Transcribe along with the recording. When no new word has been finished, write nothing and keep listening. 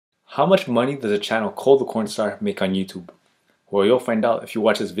How much money does a channel called the Cornstar make on YouTube? Well, you'll find out if you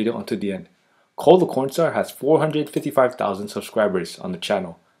watch this video until the end. Cole the Cornstar has 455,000 subscribers on the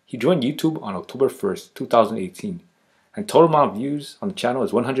channel. He joined YouTube on October 1st, 2018. And total amount of views on the channel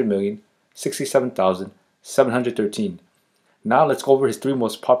is 100,067,713. Now let's go over his 3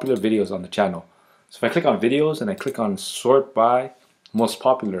 most popular videos on the channel. So if I click on videos and I click on sort by most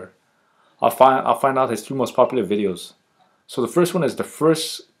popular, I'll find out his 3 most popular videos. So the first one is the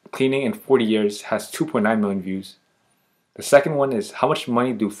first cleaning in 40 years, has 2.9 million views. The second one is how much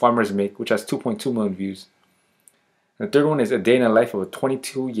money do farmers make, which has 2.2 million views. And the third one is a day in the life of a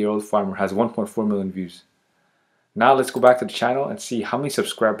 22-year-old farmer, has 1.4 million views. Now let's go back to the channel and see how many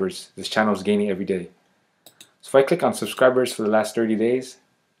subscribers this channel is gaining every day. So if I click on subscribers for the last 30 days,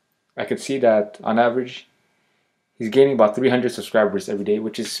 I can see that on average he's gaining about 300 subscribers every day,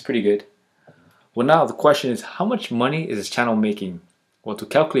 which is pretty good. Well, now the question is, how much money is this channel making? Well, to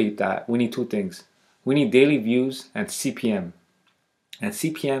calculate that, we need 2 things. We need daily views and CPM. And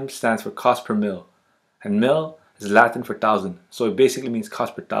CPM stands for cost per mil. And mil is Latin for thousand, so it basically means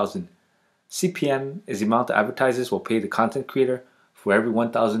cost per thousand. CPM is the amount that advertisers will pay the content creator for every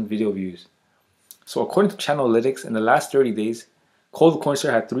 1,000 video views. So according to Channelytics, in the last 30 days, Cole the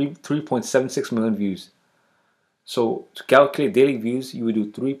Cornstar had 3.76 million views. So to calculate daily views, you would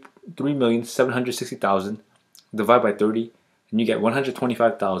do 3,760,000 divided by 30, and you get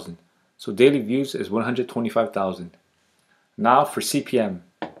 125,000. So daily views is 125,000. Now for CPM.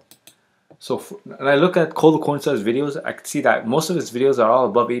 So when I look at Cole the Cornstar's videos, I can see that most of his videos are all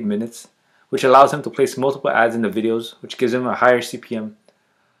above 8 minutes, which allows him to place multiple ads in the videos, which gives him a higher CPM.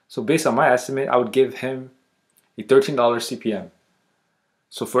 So based on my estimate, I would give him a $13 CPM.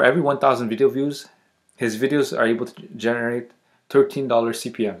 So for every 1,000 video views, his videos are able to generate $13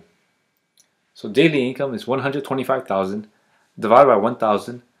 CPM. So daily income is 125,000 divided by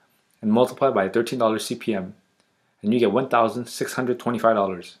 1,000 and multiplied by $13 CPM, and you get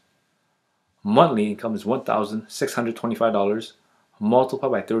 $1,625. Monthly income is $1,625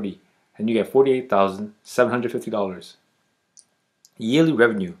 multiplied by 30, and you get $48,750. Yearly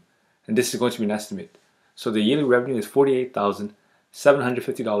revenue, and this is going to be an estimate. So the yearly revenue is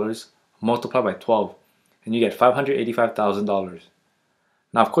 $48,750 multiplied by 12, and you get $585,000.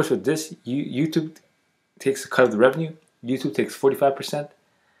 Now, of course, with this, YouTube takes a cut of the revenue. YouTube takes 45%,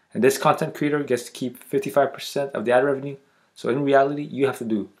 and this content creator gets to keep 55% of the ad revenue. So in reality, you have to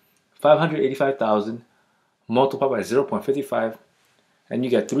do 585,000 multiplied by 0.55, and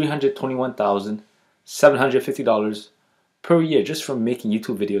you get $321,750 per year just from making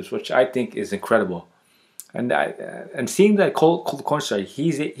YouTube videos, which I think is incredible. And seeing that Cole the Cornstar,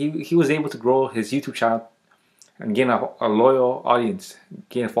 he was able to grow his YouTube channel and gain a loyal audience,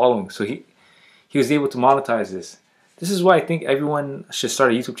 gain a following. So he was able to monetize this. This is why I think everyone should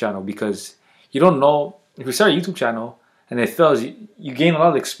start a YouTube channel, because you don't know, if you start a YouTube channel and it fails, you gain a lot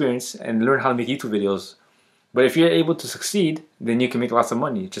of experience and learn how to make YouTube videos. But if you're able to succeed, then you can make lots of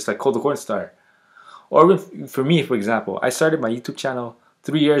money, just like Cole the Cornstar. Or even for me, for example, I started my YouTube channel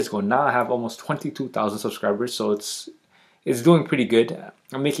 3 years ago. Now I have almost 22,000 subscribers, so it's doing pretty good.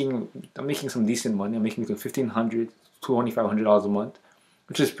 I'm making some decent money. I'm making between $1,500 to $2,500 a month,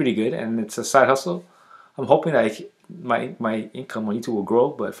 which is pretty good, and it's a side hustle. I'm hoping that my income on YouTube will grow,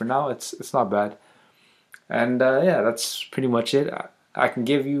 but for now it's not bad. And yeah, that's pretty much it. I've been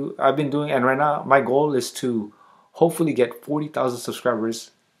doing, and right now my goal is to hopefully get 40,000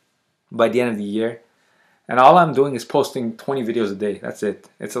 subscribers by the end of the year. And all I'm doing is posting 20 videos a day. That's it.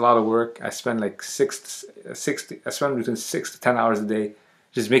 It's a lot of work. I spend like I spend between 6 to 10 hours a day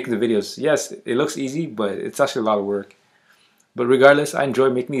just making the videos. Yes, it looks easy, but it's actually a lot of work. But regardless, I enjoy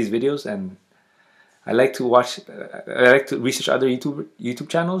making these videos, and I like to research other YouTube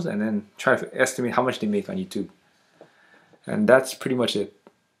channels and then try to estimate how much they make on YouTube. And that's pretty much it.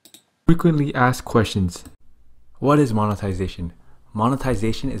 Frequently asked questions. What is monetization?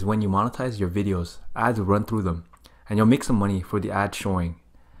 Monetization is when you monetize your videos. Ads will run through them, and you'll make some money for the ad showing.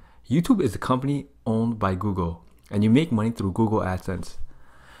 YouTube is a company owned by Google, and you make money through Google AdSense.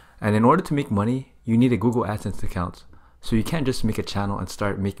 And in order to make money, you need a Google AdSense account. So you can't just make a channel and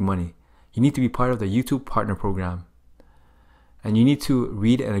start making money. You need to be part of the YouTube Partner Program, and you need to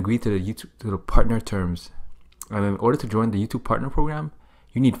read and agree to the partner terms. And in order to join the YouTube Partner Program,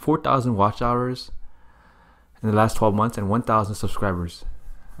 you need 4,000 watch hours in the last 12 months and 1,000 subscribers.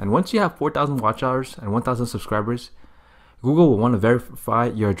 And once you have 4,000 watch hours and 1,000 subscribers, Google will want to verify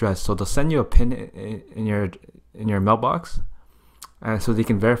your address. So they'll send you a pin in your mailbox, and so they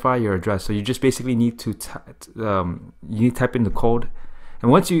can verify your address. So you just basically need to type in the code. And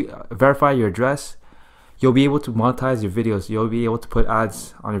once you verify your address, you'll be able to monetize your videos. You'll be able to put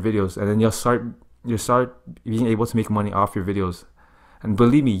ads on your videos, and then you'll start being able to make money off your videos. And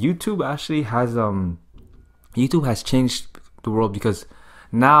believe me, YouTube has changed the world, because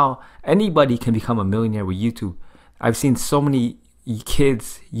now anybody can become a millionaire with YouTube. I've seen so many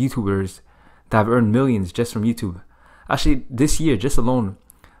kids, YouTubers, that have earned millions just from YouTube. Actually, this year, just alone,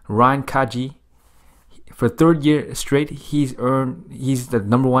 Ryan Kaji, for third year straight, he's the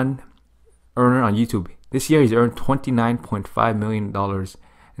number one earner on YouTube. This year, he's earned $29.5 million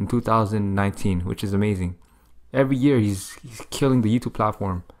in 2019, which is amazing. Every year, he's killing the YouTube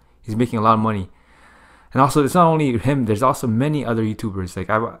platform. He's making a lot of money. And also, it's not only him. There's also many other YouTubers. Like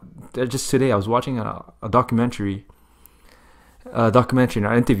just today, I was watching a documentary,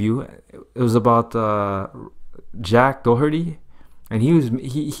 an interview. It was about Jack Doherty, and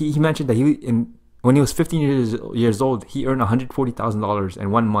he mentioned that when he was 15 years old, he earned $140,000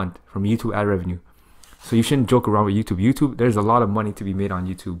 in 1 month from YouTube ad revenue. So you shouldn't joke around with YouTube. There's a lot of money to be made on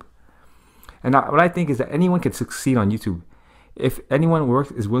YouTube. And what I think is that anyone can succeed on YouTube. If anyone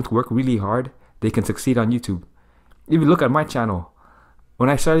is willing to work really hard, they can succeed on YouTube. If you look at my channel, when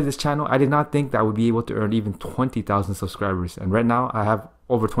I started this channel, I did not think that I would be able to earn even 20,000 subscribers. And right now, I have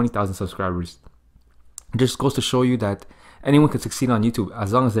over 20,000 subscribers. It just goes to show you that anyone can succeed on YouTube.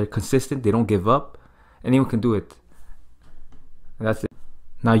 As long as they're consistent, they don't give up, anyone can do it. And that's it.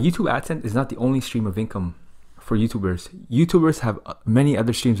 Now, YouTube AdSense is not the only stream of income for YouTubers. YouTubers have many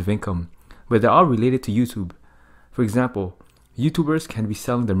other streams of income, but they're all related to YouTube. For example, YouTubers can be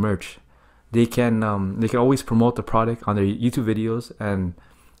selling their merch. They can always promote the product on their YouTube videos, and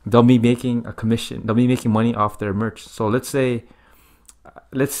they'll be making a commission. They'll be making money off their merch. So let's say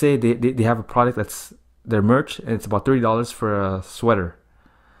they have a product that's their merch, and it's about $30 for a sweater.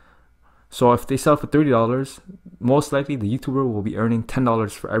 So if they sell for $30, most likely the YouTuber will be earning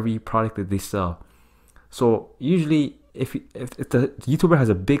 $10 for every product that they sell. So usually, if the YouTuber has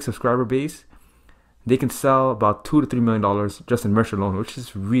a big subscriber base, they can sell about $2 to $3 million just in merch alone, which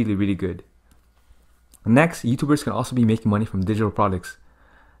is really, really good. Next, YouTubers can also be making money from digital products.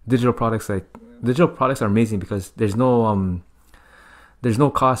 Digital products are amazing because there's no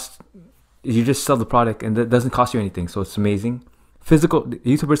cost. You just sell the product and it doesn't cost you anything, so it's amazing.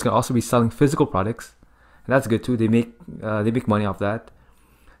 YouTubers can also be selling physical products, and that's good too. They make money off that.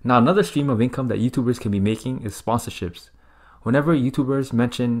 Now, another stream of income that YouTubers can be making is sponsorships. Whenever YouTubers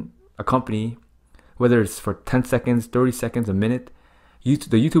mention a company, whether it's for 10 seconds, 30 seconds, a minute, the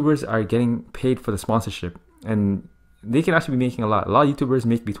YouTubers are getting paid for the sponsorship, and they can actually be making a lot. A lot of YouTubers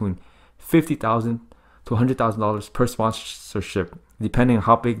make between $50,000 to $100,000 per sponsorship, depending on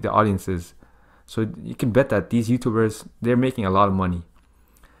how big the audience is. So you can bet that these YouTubers, they're making a lot of money.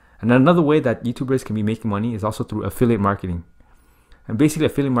 And another way that YouTubers can be making money is also through affiliate marketing. And basically,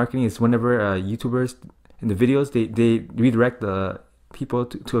 affiliate marketing is whenever YouTubers in the videos, they redirect the people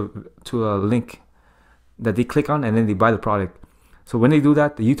to a link that they click on, and then they buy the product. So when they do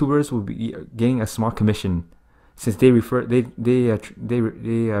that, the YouTubers will be getting a small commission, since they refer the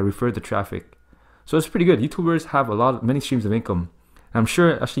traffic. So it's pretty good. YouTubers have many streams of income. I'm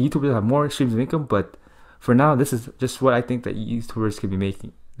sure actually YouTubers have more streams of income, but for now, this is just what I think that YouTubers can be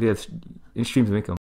making. They have streams of income.